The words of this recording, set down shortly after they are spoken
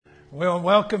We'll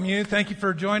welcome you. Thank you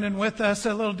for joining with us.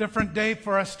 A little different day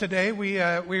for us today. We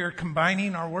are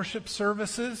combining our worship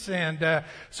services, and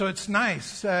so it's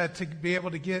nice to be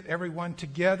able to get everyone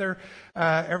together.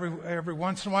 Every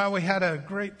once in a while, we had a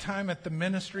great time at the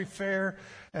ministry fair,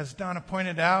 as Donna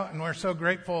pointed out, and we're so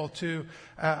grateful to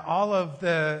all of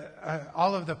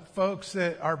the folks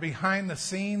that are behind the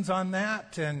scenes on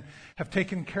that and have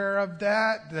taken care of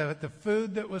that. The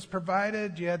food that was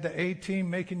provided, you had the A-team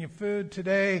making you food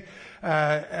today,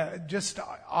 just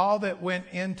all that went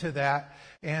into that.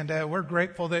 And we're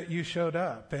grateful that you showed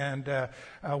up. And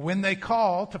when they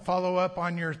call to follow up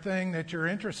on your thing that you're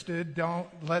interested, don't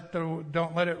let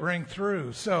it ring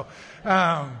through. So.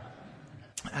 But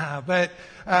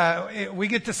we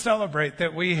get to celebrate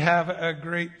that we have a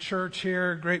great church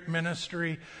here, great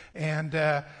ministry,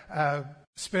 and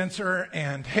Spencer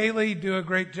and Haley do a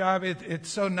great job. It's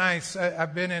so nice.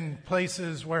 I've been in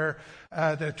places where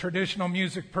the traditional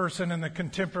music person and the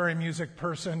contemporary music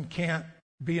person can't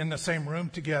be in the same room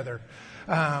together.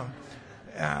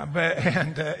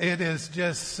 It is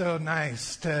just so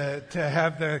nice to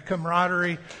have the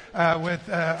camaraderie with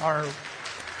our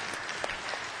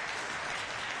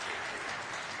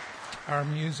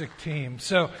music team.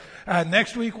 So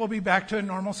next week we'll be back to a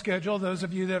normal schedule. Those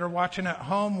of you that are watching at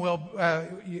home,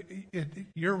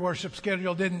 your worship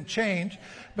schedule didn't change,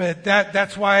 but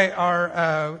that's why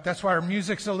our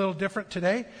music's a little different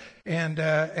today, and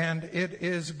it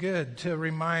is good to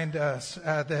remind us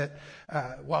that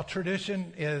while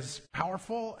tradition is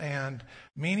powerful and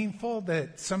meaningful,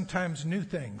 that sometimes new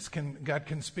things God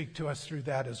can speak to us through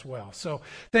that as well. So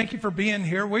thank you for being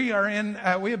here. We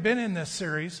have been in this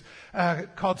series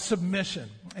called Submission,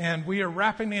 and we are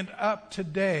wrapping it up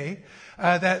today.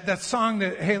 That song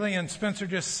that Haley and Spencer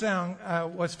just sang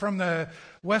was from the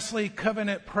Wesley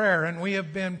Covenant Prayer, and we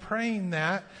have been praying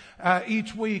that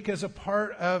each week as a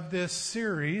part of this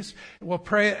series. We'll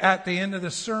pray it at the end of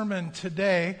the sermon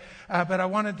today, but I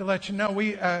wanted to let you know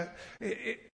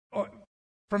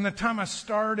from the time I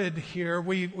started here,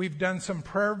 we've done some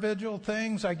prayer vigil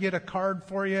things. I get a card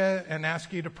for you and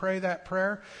ask you to pray that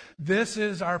prayer. This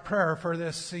is our prayer for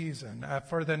this season,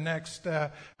 for the next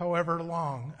however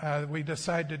long we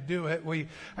decide to do it.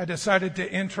 I decided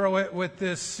to intro it with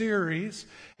this series,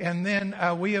 and then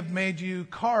we have made you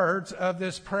cards of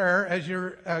this prayer. As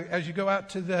you go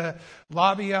out to the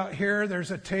lobby out here,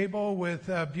 there's a table with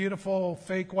beautiful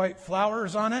fake white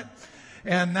flowers on it.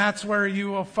 And that's where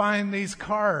you will find these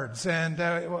cards. And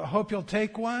I hope you'll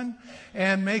take one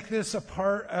and make this a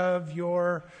part of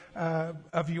your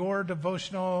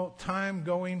devotional time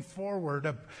going forward.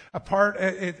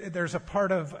 There's a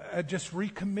part of just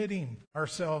recommitting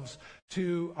ourselves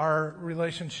to our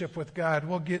relationship with God.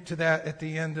 We'll get to that at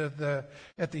the end of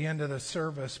the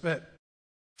service. But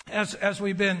as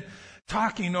we've been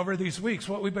talking over these weeks,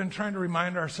 what we've been trying to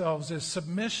remind ourselves is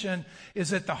submission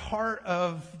is at the heart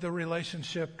of the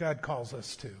relationship God calls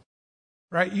us to.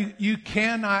 Right? You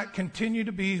cannot continue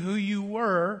to be who you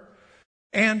were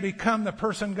and become the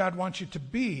person God wants you to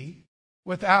be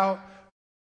without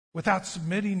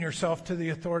submitting yourself to the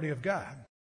authority of God.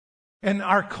 And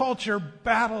our culture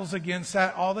battles against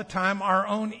that all the time. Our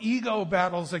own ego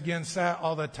battles against that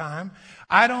all the time.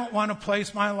 I don't want to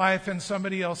place my life in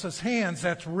somebody else's hands.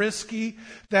 That's risky.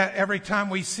 That every time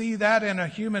we see that in a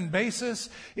human basis,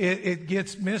 it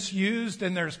gets misused,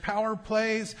 and there's power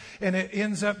plays, and it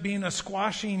ends up being a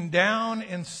squashing down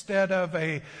instead of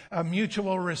a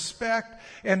mutual respect.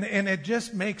 And it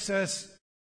just makes us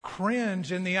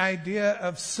cringe in the idea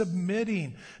of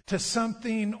submitting to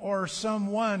something or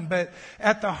someone. But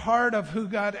at the heart of who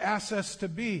God asks us to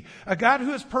be, a God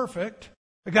who is perfect,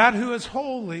 a God who is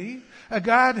holy, a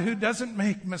God who doesn't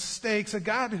make mistakes, a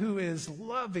God who is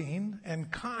loving and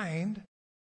kind,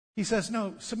 he says,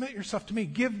 no, submit yourself to me.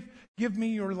 Give me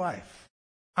your life.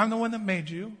 I'm the one that made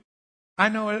you. I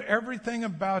know everything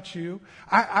about you.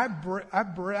 I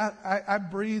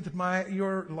breathed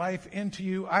your life into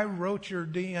you. I wrote your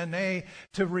DNA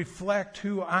to reflect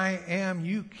who I am.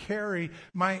 You carry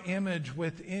my image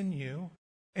within you,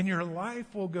 and your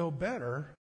life will go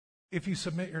better if you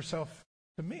submit yourself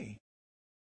to me.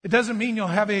 It doesn't mean you'll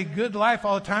have a good life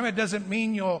all the time. It doesn't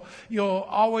mean you'll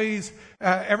always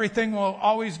everything will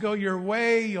always go your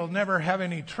way. You'll never have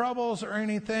any troubles or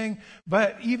anything.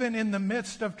 But even in the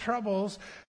midst of troubles,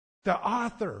 the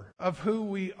author of who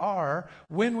we are,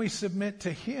 when we submit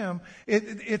to him,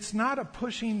 it's not a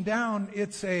pushing down,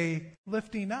 it's a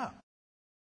lifting up.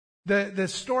 The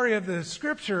story of the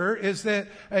scripture is that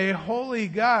a holy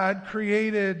God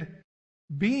created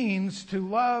beings to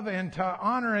love and to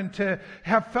honor and to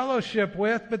have fellowship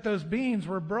with, but those beings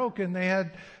were broken. They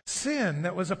had sin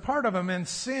that was a part of them, and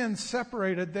sin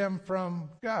separated them from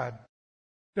God.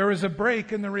 There was a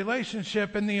break in the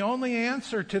relationship, and the only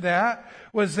answer to that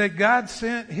was that God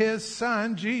sent His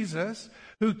Son, Jesus,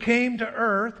 who came to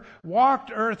earth,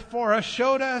 walked earth for us,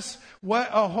 showed us what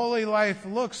a holy life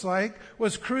looks like,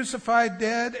 was crucified,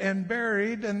 dead, and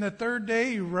buried, and the third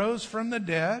day He rose from the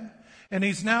dead, and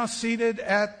He's now seated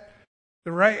at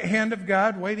the right hand of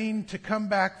God, waiting to come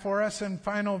back for us in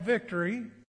final victory.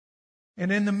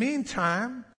 And in the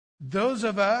meantime, those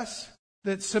of us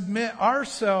that submit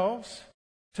ourselves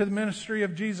to the ministry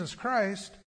of Jesus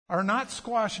Christ are not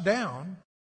squashed down,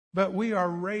 but we are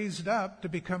raised up to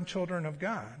become children of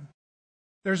God.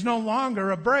 There's no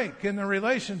longer a break in the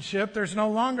relationship. There's no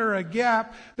longer a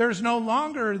gap. There's no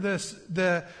longer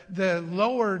the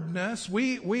loweredness.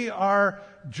 We are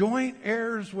joint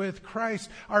heirs with Christ.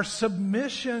 Our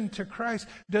submission to Christ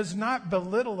does not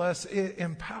belittle us. It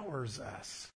empowers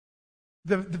us.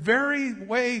 The very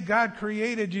way God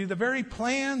created you, the very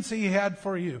plans He had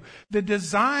for you, the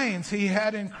designs He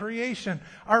had in creation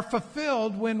are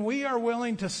fulfilled when we are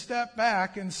willing to step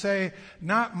back and say,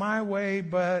 not my way,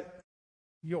 but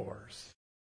yours.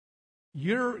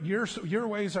 Your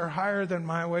ways are higher than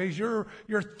my ways. Your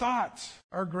thoughts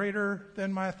are greater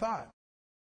than my thought.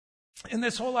 And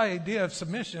this whole idea of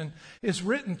submission is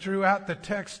written throughout the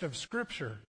text of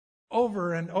Scripture.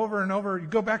 Over and over and over. You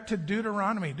go back to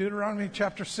Deuteronomy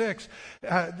chapter 6.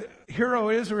 Hear, O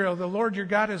Israel, the Lord your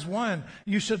God is one.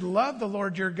 You should love the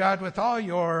Lord your God with all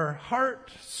your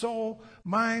heart, soul,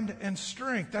 mind, and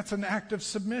strength. That's an act of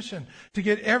submission. To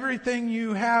get everything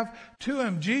you have to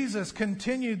Him. Jesus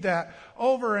continued that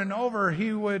over and over.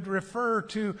 He would refer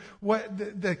to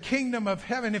what the kingdom of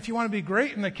heaven. If you want to be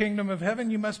great in the kingdom of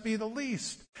heaven, you must be the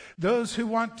least. Those who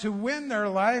want to win their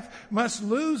life must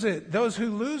lose it. Those who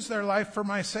lose their life for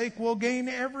my sake will gain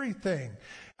everything.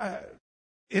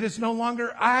 It is no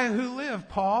longer I who live,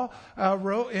 Paul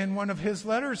wrote in one of his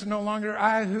letters. No longer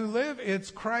I who live, it's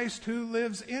Christ who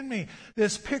lives in me.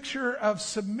 This picture of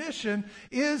submission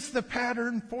is the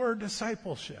pattern for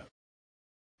discipleship.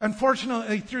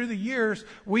 Unfortunately, through the years,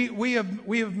 we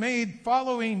have made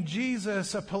following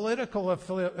Jesus a political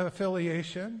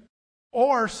affiliation,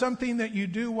 or something that you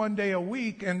do one day a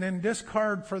week and then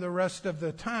discard for the rest of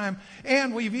the time.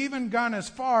 And we've even gone as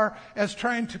far as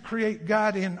trying to create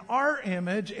God in our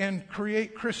image and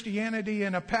create Christianity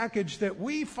in a package that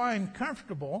we find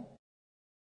comfortable,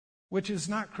 which is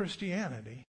not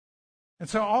Christianity. And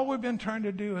so all we've been trying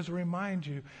to do is remind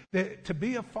you that to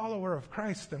be a follower of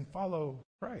Christ, then follow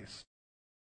Christ.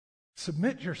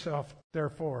 Submit yourself,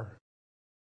 therefore,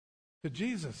 to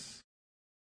Jesus.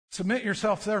 Submit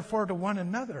yourself, therefore, to one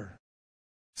another.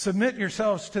 Submit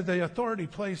yourselves to the authority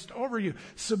placed over you.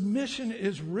 Submission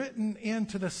is written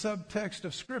into the subtext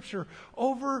of Scripture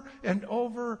over and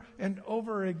over and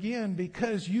over again,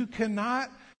 because you cannot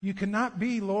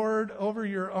be Lord over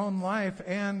your own life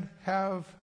and have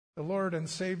the Lord and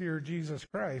Savior Jesus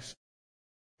Christ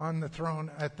on the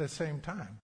throne at the same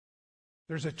time.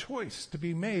 There's a choice to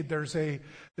be made. There's a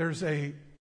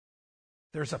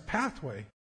pathway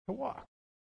to walk.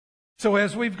 So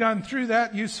as we've gone through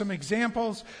that, used some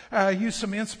examples, used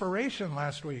some inspiration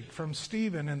last week from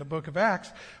Stephen in the book of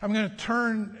Acts, I'm going to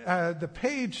turn the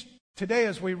page today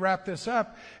as we wrap this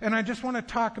up, and I just want to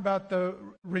talk about the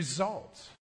results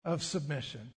of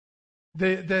submission,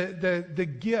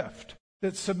 the gift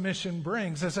that submission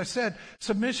brings. As I said,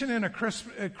 submission in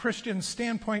a Christian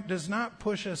standpoint does not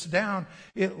push us down.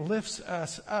 It lifts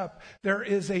us up. There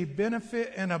is a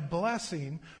benefit and a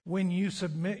blessing when you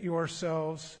submit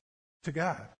yourselves to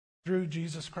God through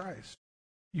Jesus Christ.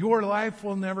 Your life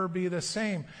will never be the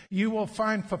same. You will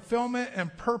find fulfillment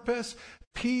and purpose,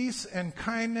 peace and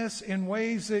kindness in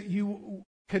ways that you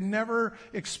can never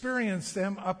experience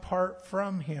them apart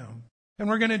from Him. And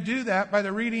we're going to do that by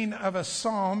the reading of a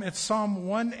psalm. It's Psalm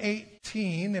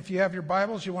 118. If you have your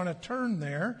Bibles, you want to turn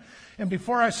there. And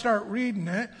before I start reading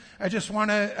it, I just want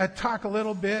to talk a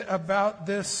little bit about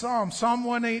this psalm. Psalm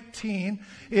 118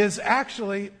 is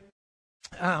actually...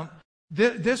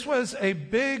 This was a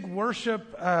big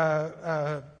worship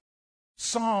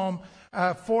psalm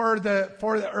for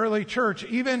the early church.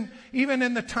 Even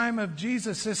in the time of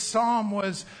Jesus, this psalm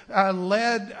was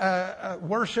led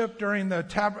worship during the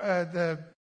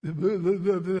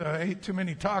I ate too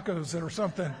many tacos or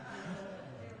something.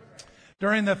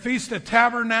 During the Feast of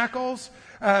Tabernacles,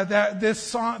 that this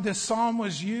psalm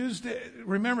was used.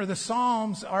 Remember, the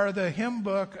Psalms are the hymn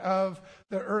book of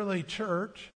the early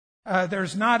church.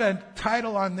 There's not a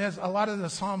title on this. A lot of the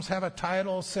Psalms have a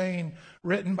title saying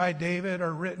written by David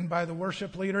or written by the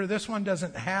worship leader. This one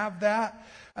doesn't have that,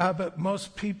 but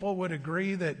most people would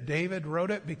agree that David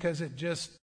wrote it because it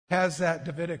just has that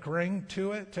Davidic ring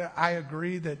to it. I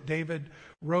agree that David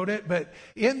wrote it. But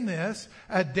in this,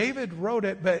 David wrote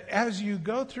it, but as you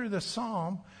go through the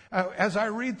Psalm, as I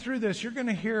read through this, you're going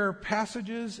to hear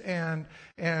passages and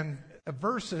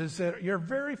verses that you're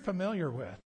very familiar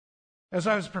with. As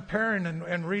I was preparing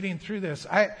and reading through this,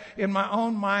 in my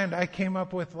own mind, I came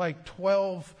up with like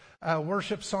 12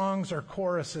 worship songs or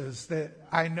choruses that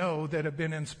I know that have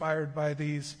been inspired by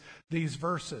these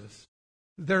verses.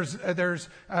 There's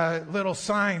little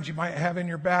signs you might have in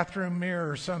your bathroom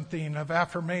mirror or something of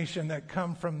affirmation that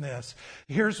come from this.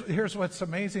 Here's what's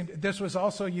amazing. This was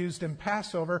also used in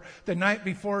Passover. The night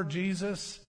before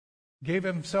Jesus gave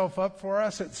himself up for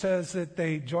us, it says that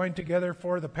they joined together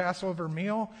for the Passover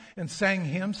meal and sang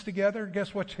hymns together.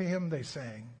 Guess what hymn they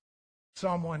sang?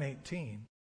 Psalm 118.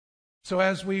 So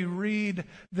as we read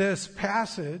this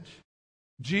passage,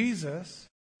 Jesus,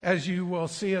 as you will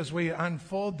see as we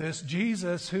unfold this,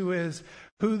 Jesus, who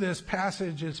this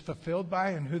passage is fulfilled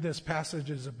by and who this passage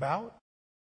is about,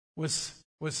 was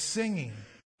singing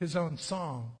his own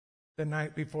song the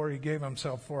night before he gave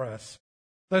himself for us.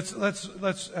 Let's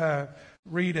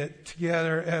read it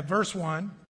together. Verse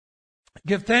 1.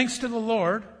 Give thanks to the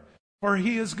Lord, for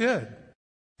he is good.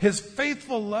 His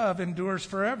faithful love endures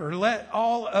forever. Let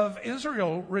all of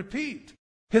Israel repeat.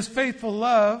 His faithful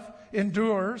love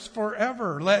endures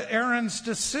forever. Let Aaron's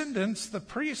descendants, the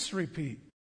priests, repeat.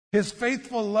 His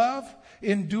faithful love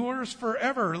endures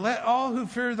forever. Let all who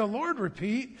fear the Lord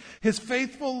repeat. His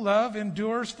faithful love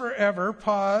endures forever.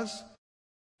 Pause.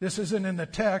 This isn't in the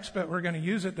text, but we're going to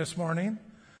use it this morning.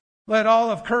 Let all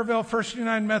of Kerrville First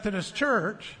United Methodist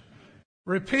Church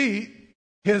repeat,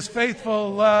 his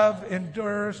faithful love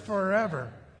endures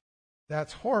forever.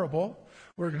 That's horrible.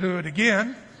 We're going to do it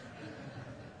again.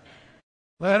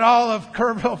 Let all of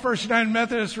Kerrville First United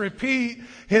Methodist repeat,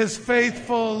 his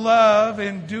faithful love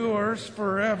endures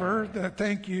forever.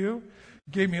 Thank you.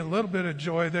 Gave me a little bit of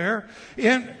joy there.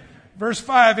 In Verse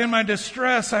 5, in my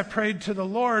distress I prayed to the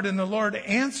Lord, and the Lord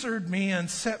answered me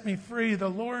and set me free. The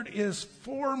Lord is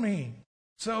for me,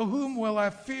 so whom will I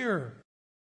fear?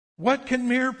 What can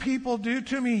mere people do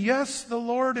to me? Yes, the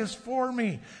Lord is for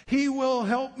me. He will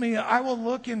help me. I will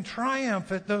look in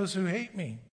triumph at those who hate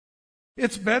me.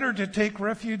 It's better to take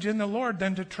refuge in the Lord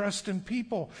than to trust in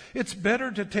people. It's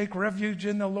better to take refuge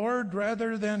in the Lord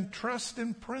rather than trust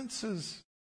in princes.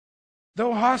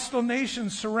 Though hostile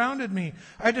nations surrounded me,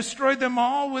 I destroyed them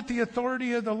all with the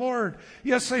authority of the Lord.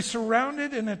 Yes, they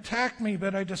surrounded and attacked me,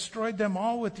 but I destroyed them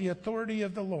all with the authority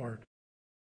of the Lord.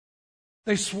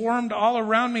 They swarmed all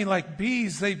around me like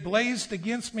bees. They blazed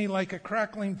against me like a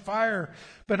crackling fire,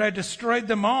 but I destroyed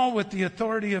them all with the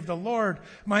authority of the Lord.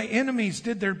 My enemies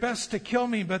did their best to kill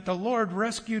me, but the Lord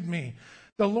rescued me.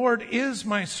 The Lord is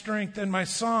my strength and my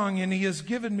song, and he has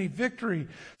given me victory.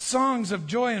 Songs of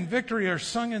joy and victory are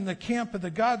sung in the camp of the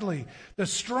godly. The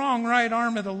strong right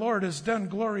arm of the Lord has done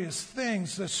glorious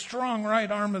things. The strong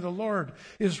right arm of the Lord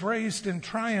is raised in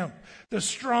triumph. The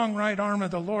strong right arm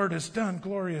of the Lord has done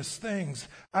glorious things.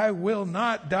 I will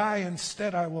not die.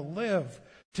 Instead, I will live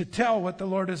to tell what the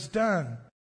Lord has done.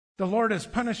 The Lord has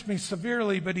punished me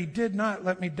severely, but he did not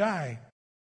let me die.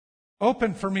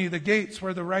 Open for me the gates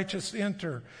where the righteous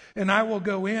enter, and I will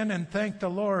go in and thank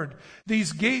the Lord.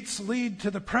 These gates lead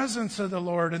to the presence of the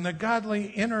Lord, and the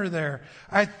godly enter there.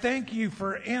 I thank you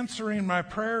for answering my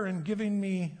prayer and giving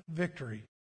me victory.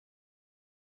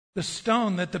 The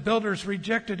stone that the builders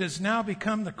rejected has now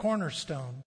become the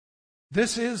cornerstone.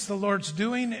 This is the Lord's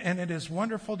doing, and it is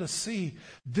wonderful to see.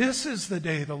 This is the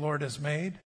day the Lord has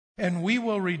made, and we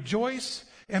will rejoice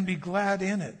and be glad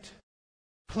in it.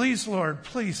 Please, Lord,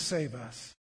 please save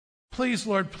us. Please,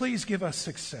 Lord, please give us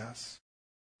success.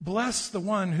 Bless the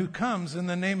one who comes in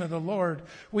the name of the Lord.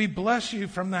 We bless you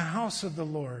from the house of the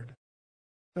Lord.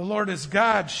 The Lord is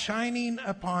God shining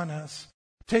upon us.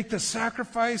 Take the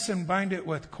sacrifice and bind it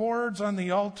with cords on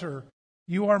the altar.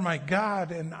 You are my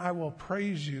God, and I will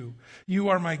praise you. You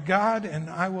are my God, and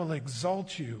I will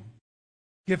exalt you.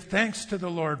 Give thanks to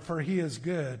the Lord, for he is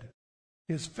good.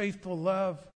 His faithful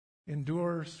love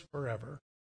endures forever.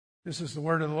 This is the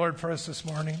word of the Lord for us this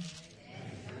morning.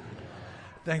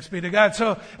 Thanks be to God.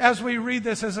 So as we read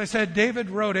this, as I said, David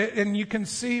wrote it, and you can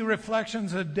see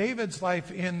reflections of David's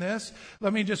life in this.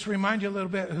 Let me just remind you a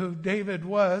little bit who David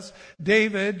was.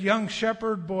 David, young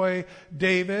shepherd boy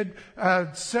David,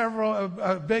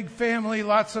 a big family,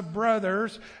 lots of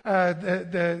brothers.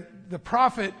 the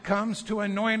prophet comes to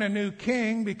anoint a new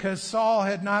king because Saul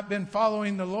had not been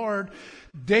following the Lord,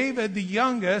 David, the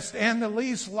youngest and the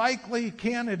least likely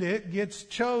candidate, gets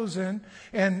chosen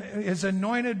and is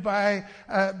anointed by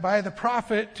the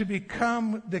prophet to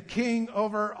become the king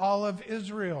over all of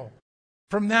Israel.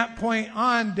 From that point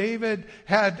on, David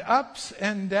had ups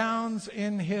and downs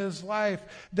in his life.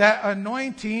 That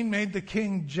anointing made the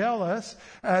king jealous.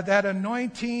 That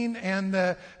anointing and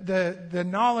the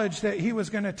knowledge that he was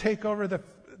going to take over the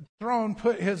throne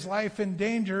put his life in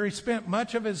danger. He spent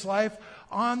much of his life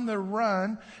on the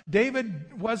run.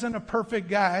 David wasn't a perfect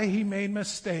guy. He made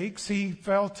mistakes. He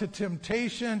fell to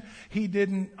temptation. He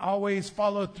didn't always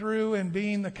follow through in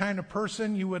being the kind of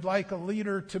person you would like a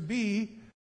leader to be.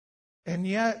 And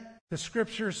yet, the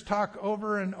scriptures talk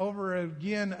over and over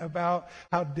again about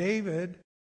how David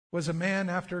was a man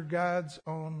after God's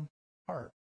own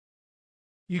heart.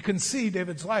 You can see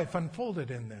David's life unfolded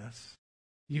in this.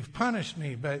 You've punished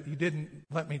me, but you didn't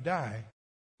let me die.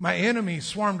 My enemies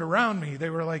swarmed around me. They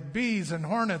were like bees and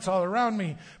hornets all around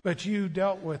me, but you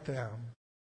dealt with them.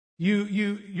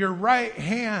 Your right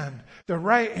hand, the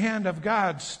right hand of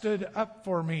God stood up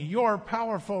for me. Your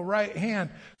powerful right hand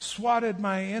swatted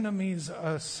my enemies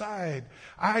aside.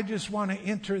 I just want to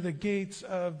enter the gates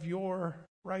of your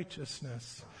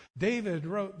righteousness. David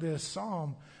wrote this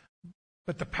psalm,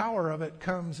 but the power of it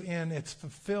comes in, it's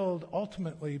fulfilled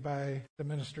ultimately by the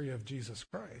ministry of Jesus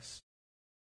Christ.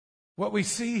 What we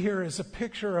see here is a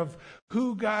picture of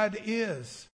who God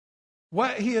is.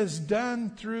 What he has done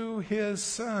through his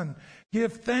Son.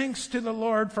 Give thanks to the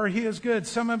Lord, for he is good.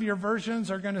 Some of your versions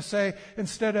are going to say,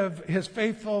 instead of his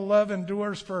faithful love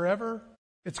endures forever,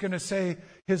 it's going to say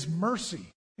his mercy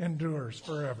endures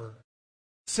forever.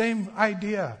 Same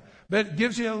idea, but it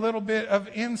gives you a little bit of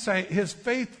insight. His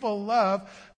faithful love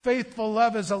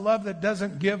is a love that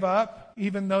doesn't give up,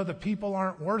 even though the people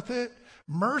aren't worth it.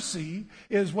 Mercy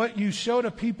is what you show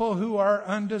to people who are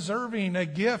undeserving. A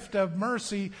gift of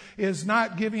mercy is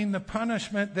not giving the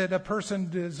punishment that a person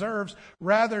deserves,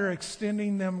 rather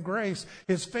extending them grace.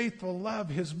 His faithful love,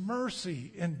 his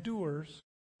mercy endures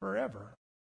forever.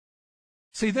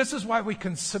 See, this is why we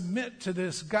can submit to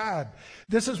this God.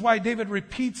 This is why David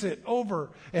repeats it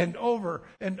over and over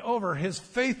and over. His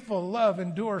faithful love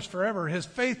endures forever. His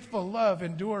faithful love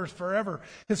endures forever.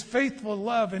 His faithful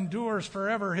love endures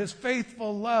forever. His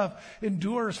faithful love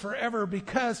endures forever,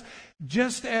 because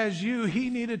just as he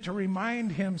needed to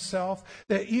remind himself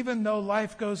that even though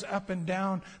life goes up and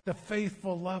down, the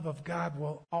faithful love of God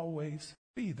will always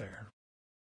be there.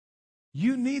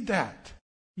 You need that.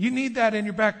 You need that in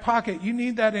your back pocket. You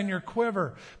need that in your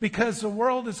quiver, because the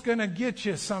world is going to get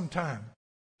you sometime.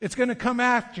 It's going to come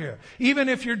after you. Even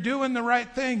if you're doing the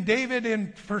right thing, David,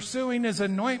 in pursuing his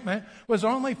anointment, was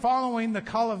only following the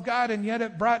call of God, and yet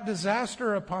it brought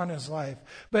disaster upon his life.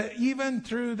 But even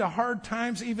through the hard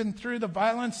times, even through the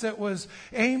violence that was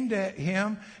aimed at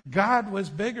him, God was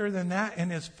bigger than that,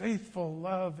 and his faithful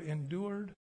love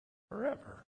endured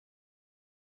forever.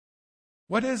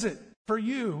 What is it for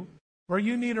you where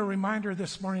you need a reminder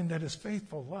this morning that his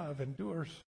faithful love endures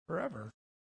forever?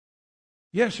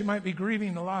 Yes, you might be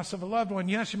grieving the loss of a loved one.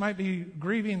 Yes, you might be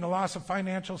grieving the loss of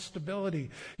financial stability.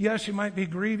 Yes, you might be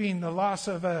grieving the loss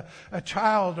of a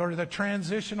child, or the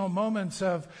transitional moments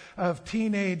of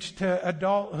teenage to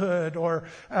adulthood, or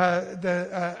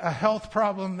a health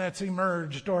problem that's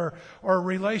emerged, or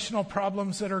relational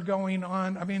problems that are going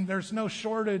on. I mean, there's no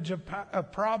shortage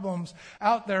of problems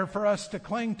out there for us to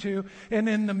cling to. And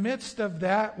in the midst of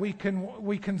that, we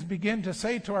can begin to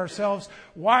say to ourselves,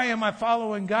 why am I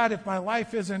following God if my life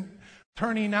isn't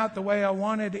turning out the way I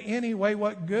wanted anyway?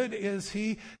 What good is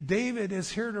he? David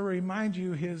is here to remind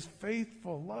you his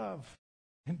faithful love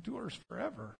endures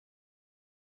forever.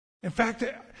 In fact,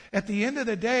 at the end of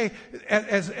the day,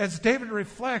 as David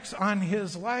reflects on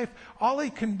his life, all he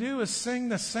can do is sing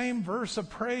the same verse of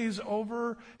praise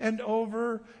over and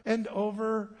over and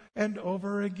over and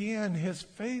over again. His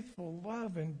faithful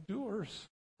love endures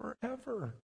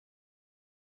forever.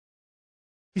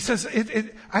 He says,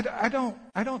 I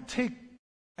don't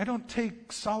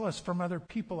take solace from other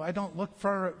people. I don't look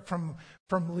for it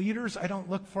from leaders. I don't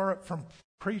look for it from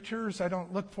preachers. I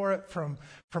don't look for it from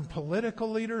political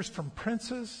leaders, from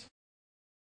princes.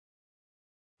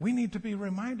 We need to be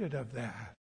reminded of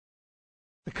that.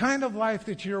 The kind of life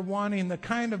that you're wanting, the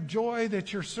kind of joy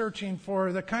that you're searching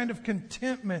for, the kind of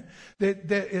contentment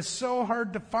that is so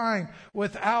hard to find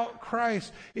without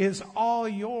Christ is all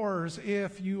yours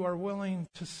if you are willing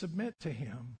to submit to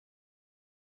him.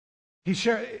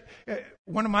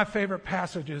 One of my favorite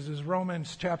passages is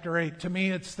Romans chapter 8. To me,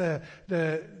 it's the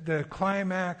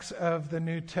climax of the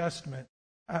New Testament.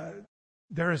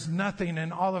 There is nothing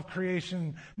in all of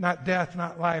creation, not death,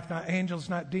 not life, not angels,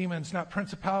 not demons, not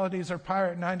principalities or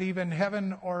power, not even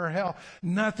heaven or hell.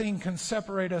 Nothing can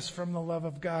separate us from the love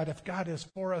of God. If God is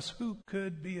for us, who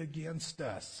could be against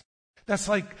us? That's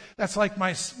like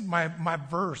my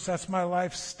verse. That's my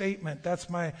life statement. That's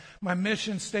my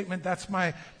mission statement. That's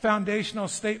my foundational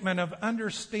statement of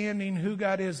understanding who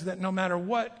God is, that no matter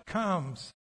what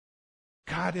comes,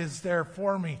 God is there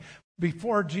for me.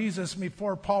 Before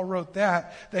Paul wrote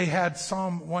that, they had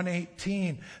Psalm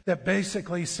 118 that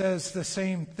basically says the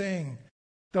same thing.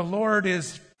 The Lord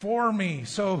is for me,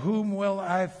 so whom will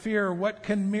I fear? What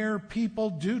can mere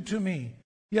people do to me?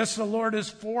 Yes, the Lord is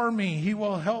for me. He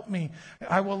will help me.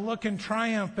 I will look in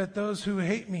triumph at those who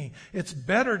hate me. It's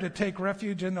better to take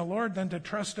refuge in the Lord than to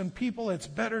trust in people. It's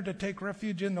better to take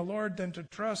refuge in the Lord than to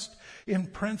trust in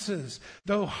princes.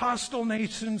 Though hostile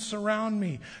nations surround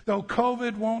me, though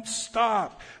COVID won't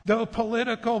stop, though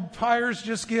political fires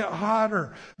just get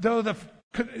hotter, though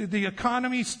the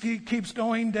economy keeps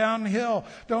going downhill,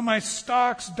 though my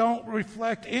stocks don't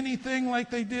reflect anything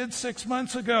like they did 6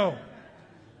 months ago,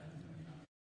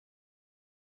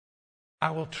 I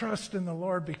will trust in the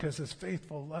Lord because His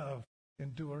faithful love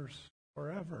endures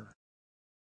forever.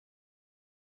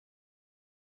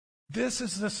 This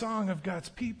is the song of God's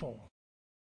people.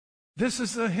 This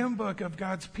is the hymn book of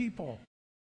God's people.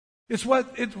 It's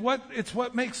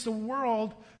what makes the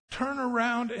world turn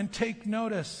around and take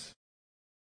notice.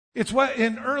 It's what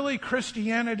in early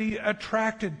Christianity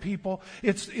attracted people.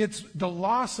 It's the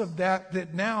loss of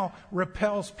that now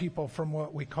repels people from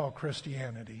what we call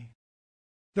Christianity.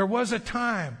 There was a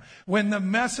time when the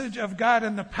message of God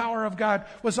and the power of God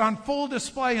was on full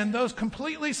display, and those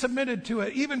completely submitted to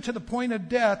it, even to the point of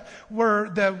death, were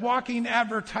the walking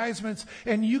advertisements,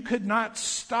 and you could not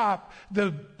stop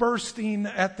the bursting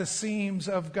at the seams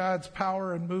of God's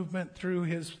power and movement through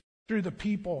the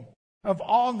people of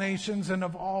all nations and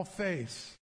of all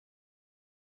faiths.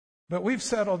 But we've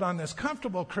settled on this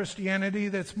comfortable Christianity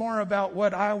that's more about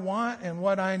what I want and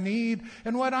what I need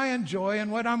and what I enjoy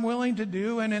and what I'm willing to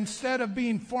do. And instead of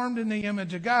being formed in the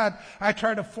image of God, I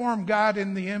try to form God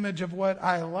in the image of what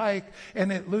I like,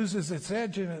 and it loses its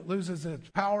edge and it loses its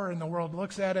power, and the world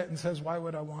looks at it and says, why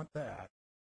would I want that?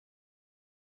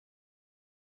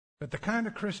 But the kind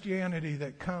of Christianity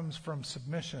that comes from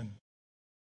submission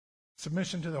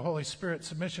to the Holy Spirit,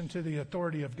 submission to the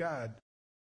authority of God,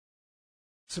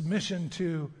 submission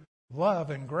to love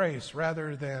and grace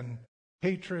rather than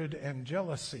hatred and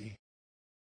jealousy.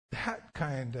 That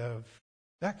kind of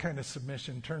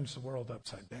submission turns the world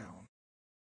upside down.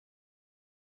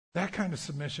 That kind of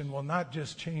submission will not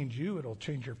just change you, it'll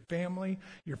change your family,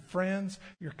 your friends,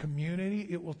 your community.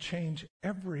 It will change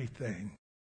everything.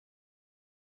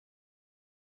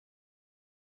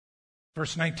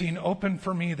 Verse 19, open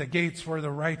for me the gates where the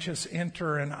righteous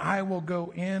enter, and I will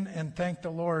go in and thank the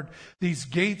Lord. These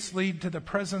gates lead to the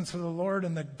presence of the Lord,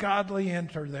 and the godly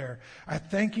enter there. I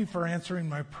thank you for answering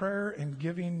my prayer and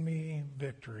giving me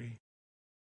victory.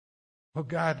 Oh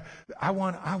God, I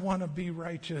want to be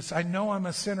righteous. I know I'm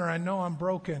a sinner. I know I'm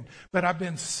broken, but I've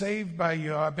been saved by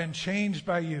you. I've been changed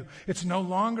by you. It's no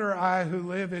longer I who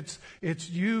live. It's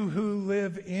you who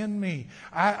live in me.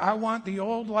 I want the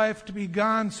old life to be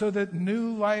gone so that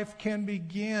new life can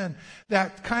begin.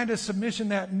 That kind of submission,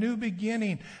 that new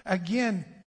beginning. Again,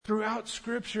 throughout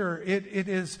Scripture, it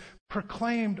is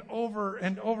proclaimed over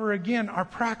and over again. Our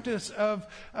practice of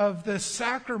the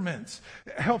sacraments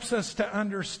helps us to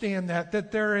understand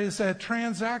that there is a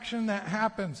transaction that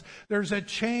happens. There's a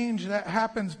change that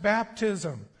happens.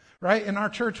 Baptism, right? In our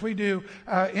church we do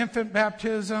infant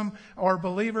baptism or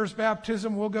believer's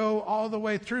baptism. We'll go all the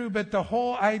way through, but the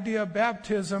whole idea of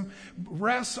baptism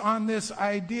rests on this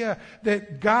idea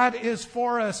that God is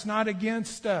for us, not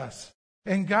against us.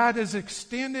 And God has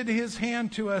extended His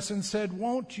hand to us and said,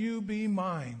 won't you be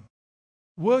mine?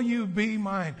 Will you be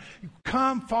mine?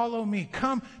 Come, follow me.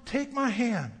 Come, take my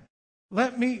hand.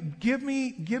 Give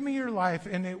me your life,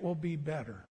 and it will be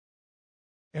better.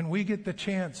 And we get the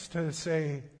chance to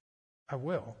say, I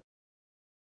will.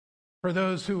 For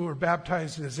those who were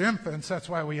baptized as infants, that's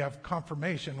why we have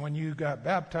confirmation. When you got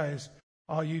baptized,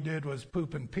 all you did was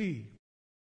poop and pee.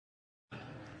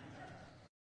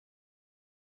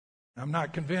 I'm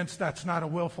not convinced that's not a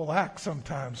willful act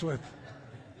sometimes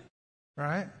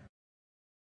right?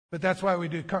 But that's why we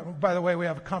do. By the way, we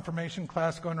have a confirmation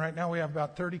class going right now. We have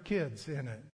about 30 kids in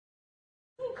it.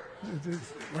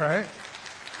 Right?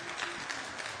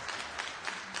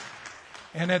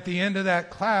 And at the end of that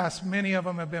class, many of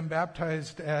them have been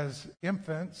baptized as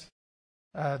infants.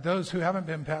 Those who haven't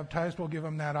been baptized, will give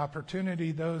them that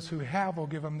opportunity. Those who have will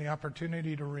give them the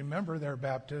opportunity to remember their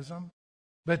baptism.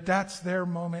 But that's their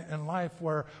moment in life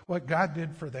where what God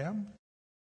did for them,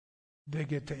 they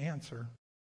get to answer.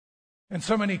 And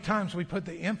so many times we put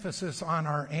the emphasis on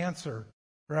our answer,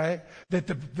 right? That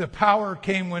the power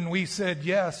came when we said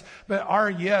yes, but our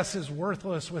yes is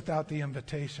worthless without the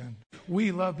invitation.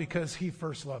 We love because He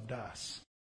first loved us.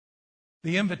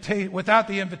 Without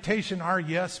the invitation, our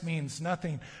yes means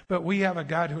nothing. But we have a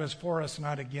God who is for us,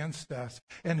 not against us,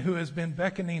 and who has been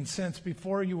beckoning since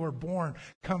before you were born.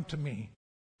 Come to me,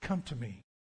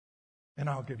 and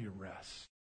I'll give you rest.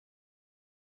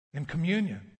 In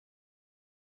communion,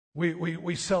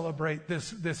 we celebrate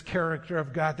this character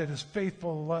of God that is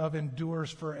faithful, love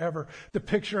endures forever. The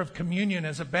picture of communion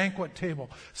is a banquet table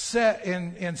set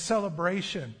in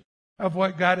celebration of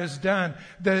what God has done.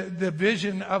 The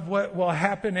vision of what will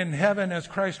happen in heaven as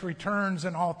Christ returns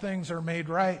and all things are made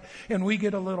right. And we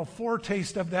get a little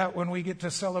foretaste of that when we get to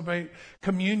celebrate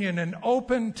communion. An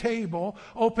open table,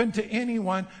 open to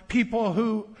anyone, people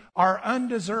who are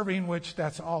undeserving, which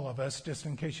that's all of us, just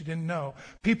in case you didn't know.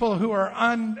 People who are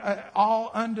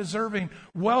all undeserving,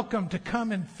 welcome to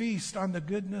come and feast on the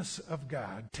goodness of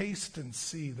God. Taste and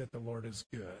see that the Lord is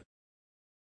good.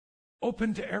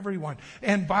 Open to everyone.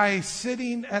 And by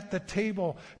sitting at the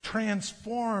table,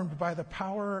 transformed by the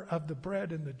power of the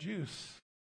bread and the juice,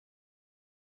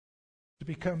 to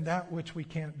become that which we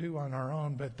can't do on our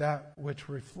own, but that which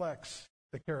reflects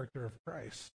the character of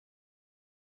Christ.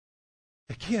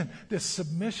 Again, this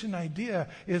submission idea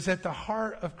is at the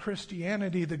heart of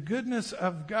Christianity. The goodness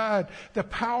of God, the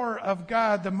power of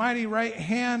God, the mighty right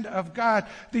hand of God,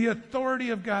 the authority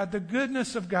of God, the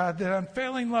goodness of God, the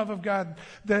unfailing love of God,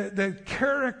 the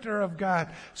character of God,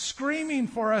 screaming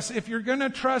for us, if you're going to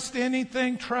trust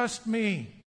anything, trust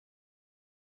me,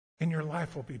 and your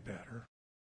life will be better.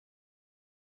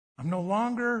 I'm no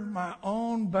longer my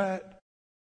own, but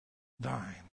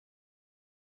thine.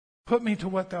 Put me to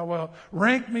what thou wilt.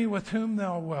 Rank me with whom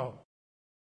thou wilt.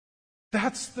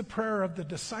 That's the prayer of the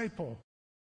disciple.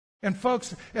 And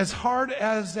folks, as hard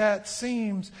as that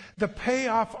seems, the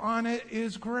payoff on it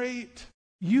is great.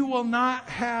 You will not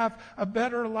have a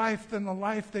better life than the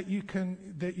life that you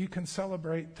can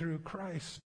celebrate through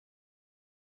Christ.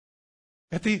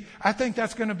 I think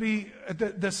that's going to be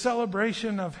the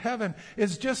celebration of heaven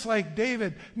is just like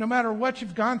David. No matter what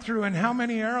you've gone through and how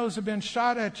many arrows have been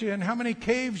shot at you and how many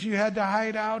caves you had to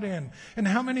hide out in and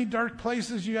how many dark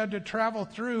places you had to travel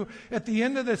through, at the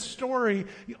end of the story,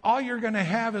 all you're going to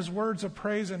have is words of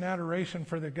praise and adoration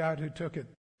for the God who took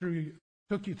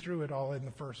you through it all in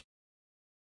the first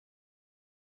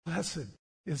place. Blessed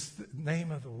is the name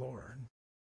of the Lord.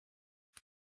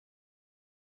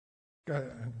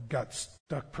 Got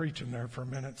stuck preaching there for a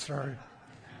minute, sorry.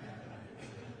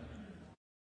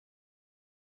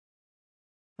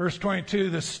 Verse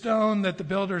 22, the stone that the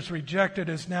builders rejected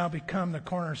has now become the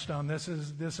cornerstone. This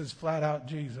is flat out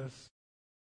Jesus.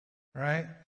 Right?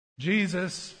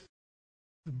 Jesus,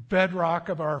 the bedrock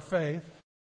of our faith,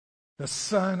 the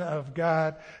Son of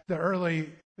God. The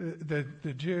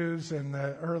Jews and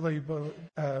the early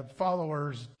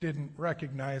followers didn't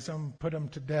recognize him, put him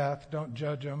to death. Don't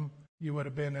judge him. You would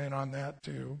have been in on that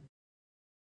too.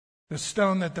 The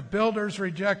stone that the builders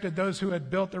rejected, those who had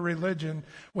built the religion,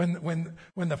 when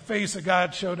the face of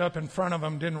God showed up in front of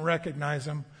them, didn't recognize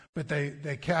him, but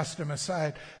they cast him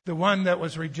aside. The one that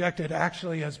was rejected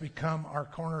actually has become our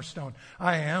cornerstone.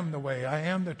 I am the way. I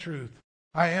am the truth.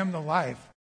 I am the life.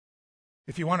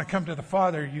 If you want to come to the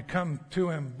Father, you come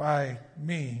to him by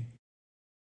me.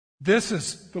 This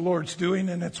is the Lord's doing,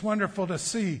 and it's wonderful to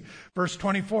see. Verse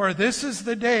 24, this is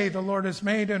the day the Lord has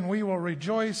made, and we will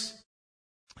rejoice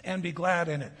and be glad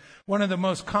in it. One of the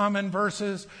most common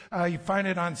verses, you find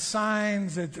it on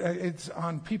signs, it's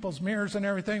on people's mirrors and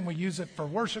everything. We use it for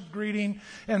worship greeting,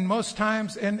 and most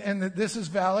times, and this is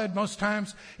valid, most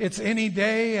times it's any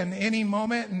day and any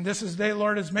moment, and this is the day the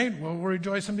Lord has made. We'll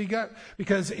rejoice and be glad,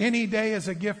 because any day is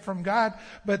a gift from God,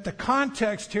 but the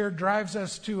context here drives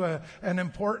us to an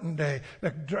important day.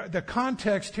 The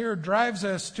context here drives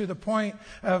us to the point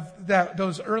of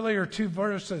those earlier two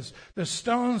verses. The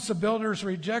stones the builders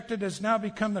rejected has now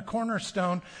become the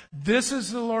cornerstone. This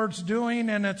is the Lord's doing,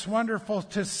 and it's wonderful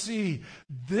to see.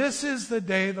 This is the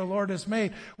day the Lord has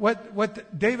made.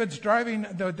 What David's driving,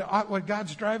 what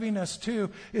God's driving us to,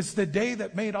 is the day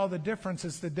that made all the difference.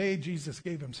 Is the day Jesus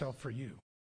gave himself for you.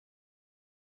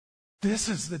 This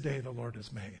is the day the Lord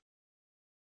has made.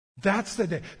 That's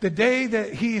the day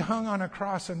that he hung on a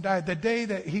cross and died, the day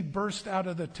that he burst out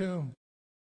of the tomb.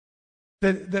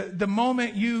 The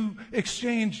moment you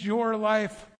exchanged your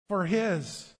life for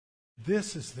his,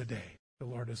 this is the day the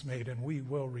Lord has made, and we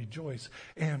will rejoice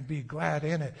and be glad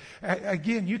in it.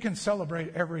 Again, you can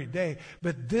celebrate every day,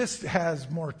 but this has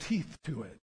more teeth to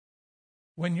it.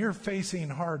 When you're facing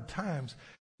hard times,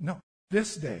 no,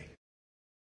 this day,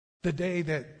 the day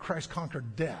that Christ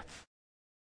conquered death,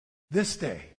 this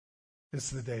day is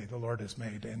the day the Lord has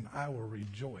made, and I will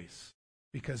rejoice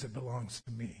because it belongs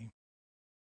to me.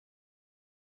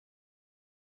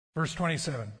 Verse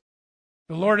 27,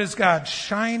 the Lord is God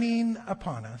shining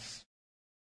upon us.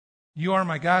 You are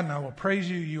my God, and I will praise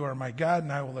you. You are my God,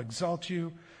 and I will exalt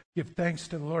you. Give thanks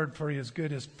to the Lord, for he is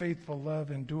good. His faithful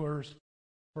love endures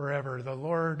forever. The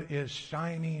Lord is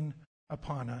shining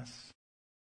upon us.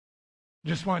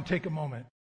 Just want to take a moment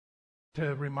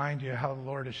to remind you how the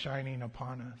Lord is shining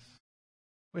upon us.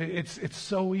 It's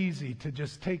so easy to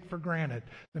just take for granted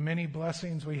the many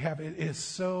blessings we have. It is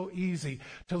so easy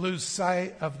to lose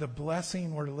sight of the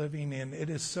blessing we're living in. It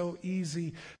is so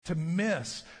easy to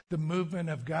miss the movement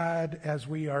of God as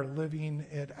we are living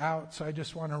it out. So I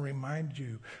just want to remind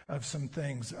you of some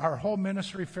things. Our whole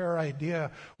ministry fair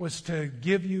idea was to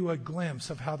give you a glimpse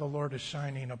of how the Lord is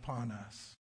shining upon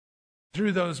us.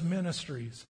 Through those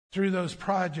ministries, through those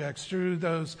projects, through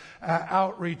those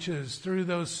outreaches, through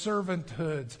those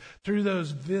servanthoods, through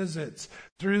those visits,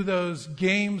 through those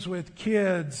games with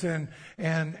kids and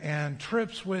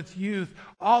trips with youth.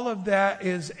 All of that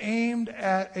is aimed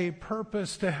at a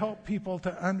purpose to help people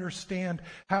to understand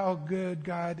how good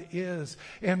God is.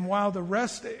 And while the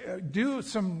rest do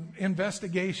some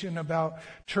investigation about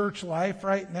church life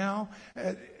right now,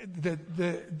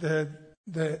 the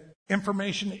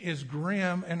information is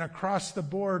grim, and across the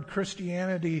board,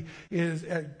 Christianity is,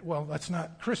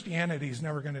 Christianity is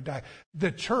never going to die. The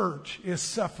church is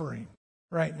suffering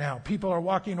right now. People are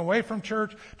walking away from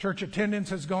church. Church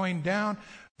attendance is going down.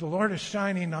 The Lord is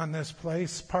shining on this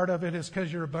place. Part of it is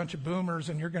because you're a bunch of boomers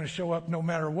and you're going to show up no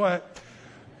matter what.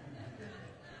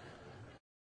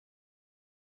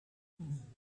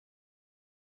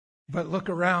 But look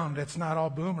around. It's not all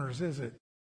boomers, is it?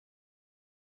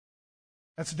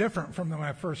 That's different from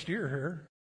my first year here.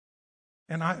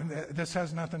 And this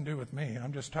has nothing to do with me.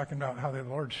 I'm just talking about how the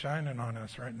Lord's shining on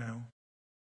us right now.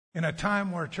 In a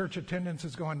time where church attendance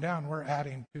is going down, we're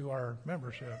adding to our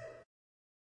membership.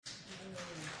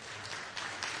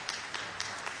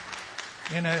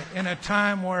 In a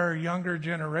time where younger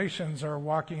generations are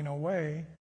walking away,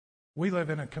 we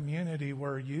live in a community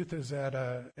where youth is at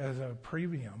a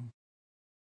premium.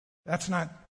 It's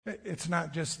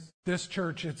not just this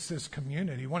church, it's this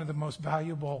community. One of the most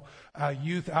valuable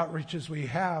youth outreaches we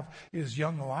have is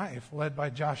Young Life, led by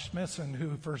Josh Smithson,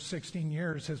 who for 16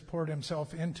 years has poured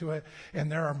himself into it.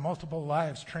 And there are multiple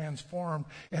lives transformed,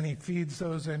 and he feeds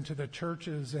those into the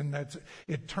churches, and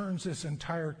it turns this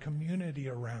entire community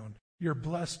around. You're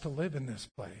blessed to live in this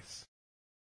place.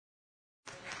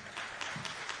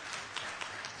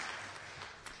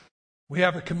 We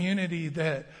have a community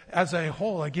that, as a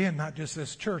whole, again, not just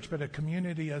this church, but a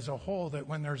community as a whole, that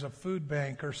when there's a food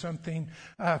bank or something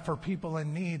for people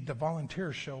in need, the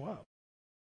volunteers show up.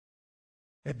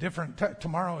 At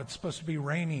tomorrow it's supposed to be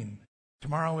raining.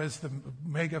 Tomorrow is the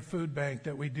mega food bank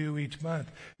that we do each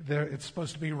month. It's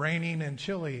supposed to be raining and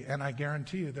chilly, and I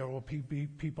guarantee you there will be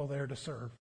people there to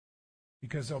serve,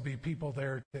 because there'll be people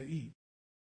there to eat,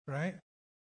 right?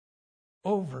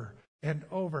 Over and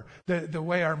over. The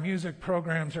way our music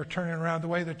programs are turning around, the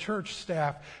way the church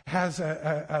staff has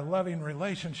a loving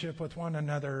relationship with one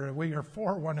another. We are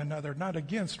for one another, not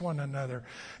against one another.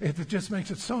 It just makes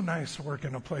it so nice to work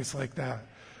in a place like that,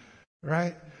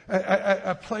 right?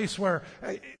 A place where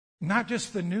not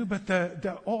just the new, but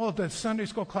all the Sunday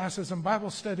school classes and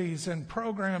Bible studies and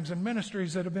programs and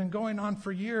ministries that have been going on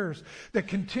for years that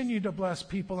continue to bless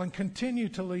people and continue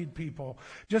to lead people.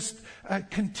 Just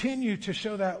continue to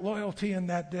show that loyalty and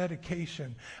that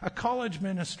dedication. A college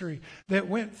ministry that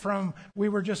went from, we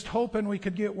were just hoping we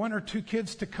could get 1 or 2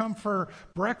 kids to come for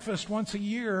breakfast once a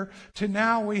year, to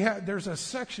now there's a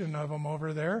section of them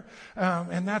over there.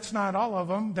 And that's not all of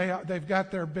them. They've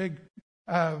got their big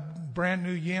brand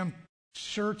new Yam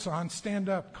shirts on. Stand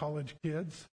up, college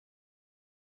kids.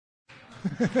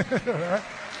 Right?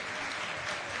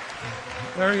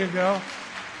 There you go.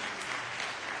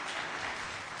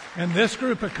 And this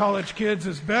group of college kids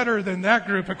is better than that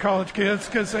group of college kids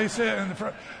because they sit in the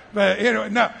front. But anyway,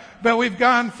 no. But we've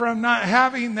gone from not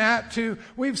having that to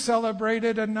we've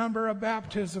celebrated a number of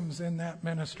baptisms in that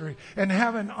ministry and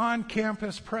have an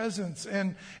on-campus presence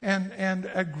and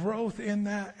a growth in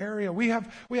that area. We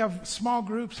have small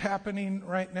groups happening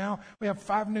right now. We have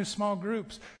 5 new small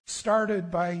groups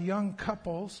started by young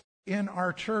couples in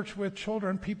our church with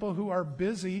children, people who are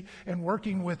busy and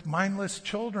working with mindless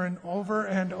children over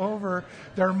and over.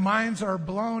 Their minds are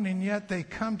blown, and yet they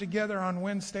come together on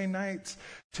Wednesday nights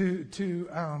to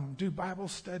do Bible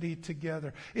study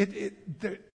together.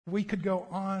 We could go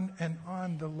on and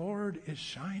on. The Lord is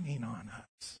shining on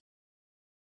us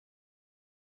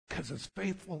because His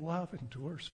faithful love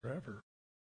endures forever.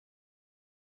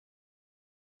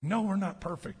 No, we're not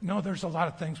perfect. No, there's a lot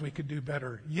of things we could do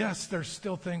better. Yes, there's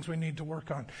still things we need to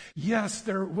work on. Yes,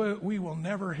 we will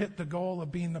never hit the goal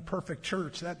of being the perfect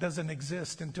church. That doesn't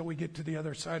exist until we get to the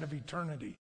other side of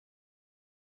eternity.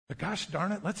 But gosh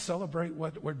darn it, let's celebrate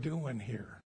what we're doing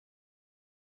here.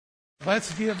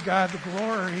 Let's give God the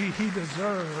glory He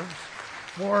deserves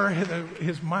for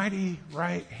His mighty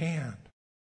right hand.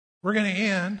 We're going to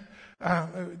end.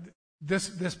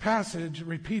 This passage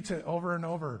repeats it over and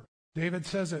over. David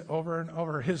says it over and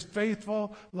over. His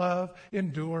faithful love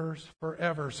endures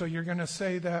forever. So you're going to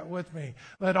say that with me.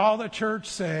 Let all the church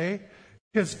say,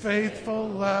 His faithful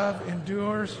love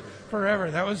endures forever.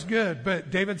 That was good,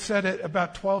 but David said it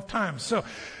about 12 times. So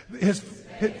His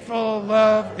faithful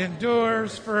love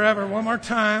endures forever. One more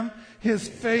time. His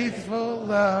faithful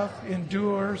love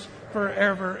endures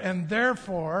forever. And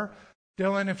therefore,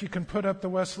 Dylan, if you can put up the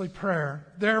Wesley prayer.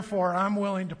 Therefore, I'm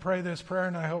willing to pray this prayer,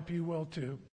 and I hope you will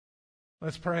too.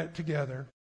 Let's pray it together.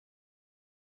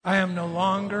 I am no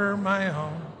longer my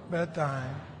own, but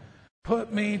thine.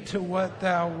 Put me to what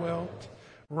thou wilt.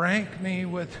 Rank me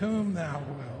with whom thou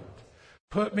wilt.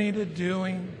 Put me to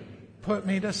doing, put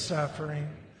me to suffering.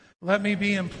 Let me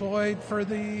be employed for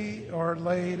thee or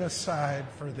laid aside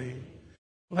for thee.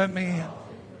 Let me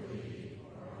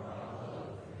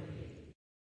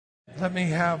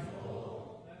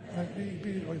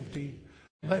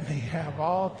have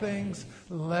all things,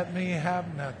 let me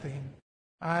have nothing.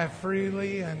 I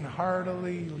freely and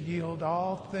heartily yield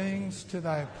all things to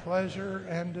thy pleasure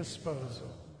and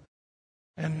disposal.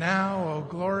 And now, O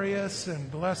glorious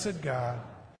and blessed God,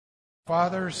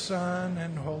 Father, Son,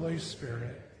 and Holy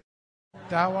Spirit,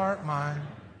 thou art mine,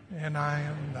 and I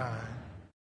am thine.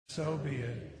 So be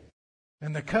it.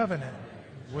 And the covenant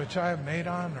which I have made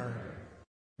on earth,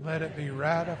 let it be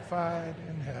ratified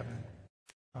in heaven.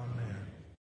 Amen.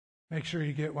 Make sure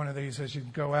you get one of these as you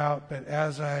go out. But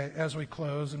as we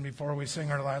close and before we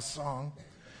sing our last song,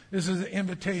 this is an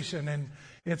invitation, and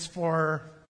it's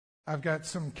for, I've got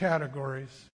some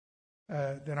categories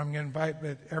that I'm going to invite,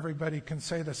 but everybody can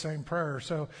say the same prayer.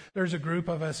 So there's a group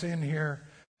of us in here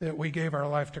that we gave our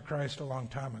life to Christ a long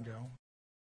time ago.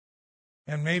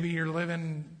 And maybe you're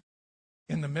living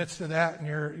in the midst of that and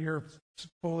you're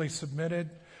fully submitted,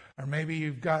 or maybe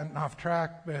you've gotten off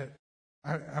track, but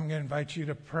I'm going to invite you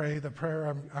to pray the prayer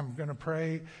I'm going to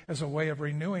pray as a way of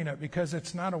renewing it, because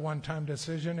it's not a one-time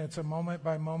decision. It's a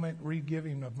moment-by-moment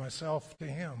re-giving of myself to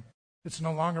Him. It's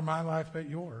no longer my life but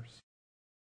yours.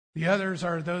 The others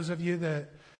are those of you that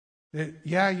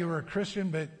yeah, you were a Christian,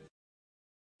 but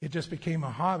it just became a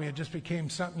hobby. It just became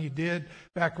something you did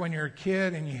back when you were a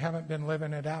kid and you haven't been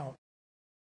living it out.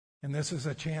 And this is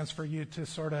a chance for you to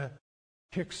sort of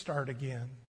kickstart again.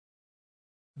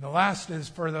 And the last is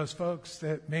for those folks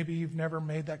that maybe you've never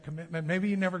made that commitment. Maybe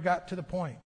you never got to the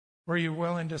point where you're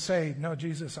willing to say, no,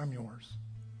 Jesus, I'm yours.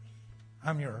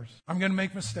 I'm yours. I'm going to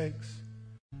make mistakes.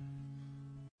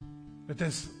 But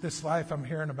this life I'm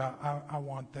hearing about, I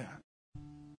want that.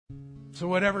 So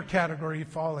whatever category you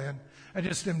fall in, I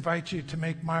just invite you to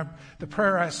make the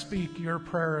prayer I speak your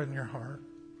prayer in your heart.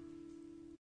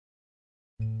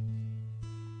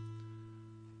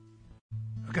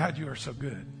 Oh God, you are so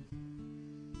good.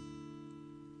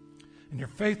 And your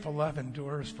faithful love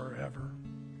endures forever.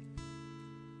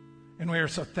 And we are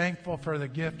so thankful for the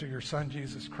gift of your Son,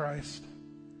 Jesus Christ.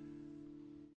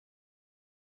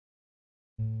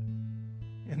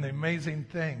 And the amazing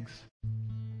things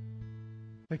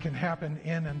that can happen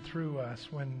in and through us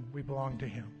when we belong to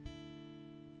Him.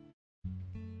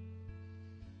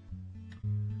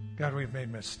 God, we've made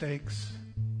mistakes.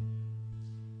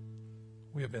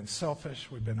 We have been selfish.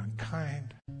 We've been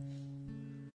unkind.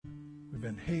 We've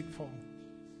been hateful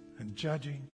and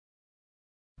judging.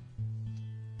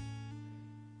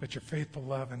 But your faithful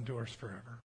love endures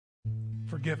forever.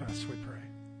 Forgive us, we pray.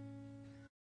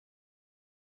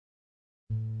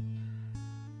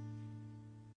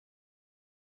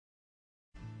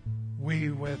 We,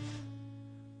 with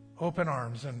open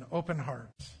arms and open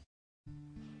hearts,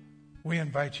 we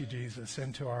invite you, Jesus,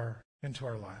 into our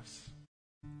lives.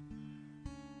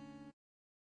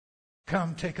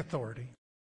 Come, take authority.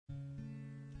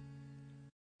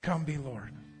 Come, be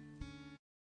Lord.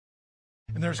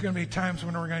 And there's going to be times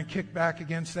when we're going to kick back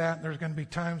against that. And there's going to be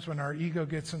times when our ego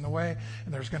gets in the way.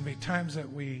 And there's going to be times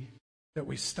that we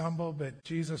stumble. But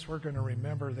Jesus, we're going to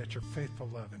remember that your faithful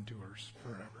love endures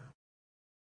forever.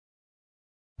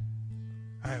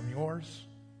 I am yours.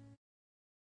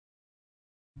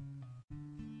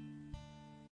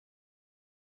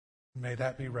 May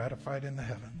that be ratified in the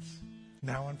heavens,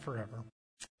 now and forever.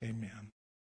 Amen.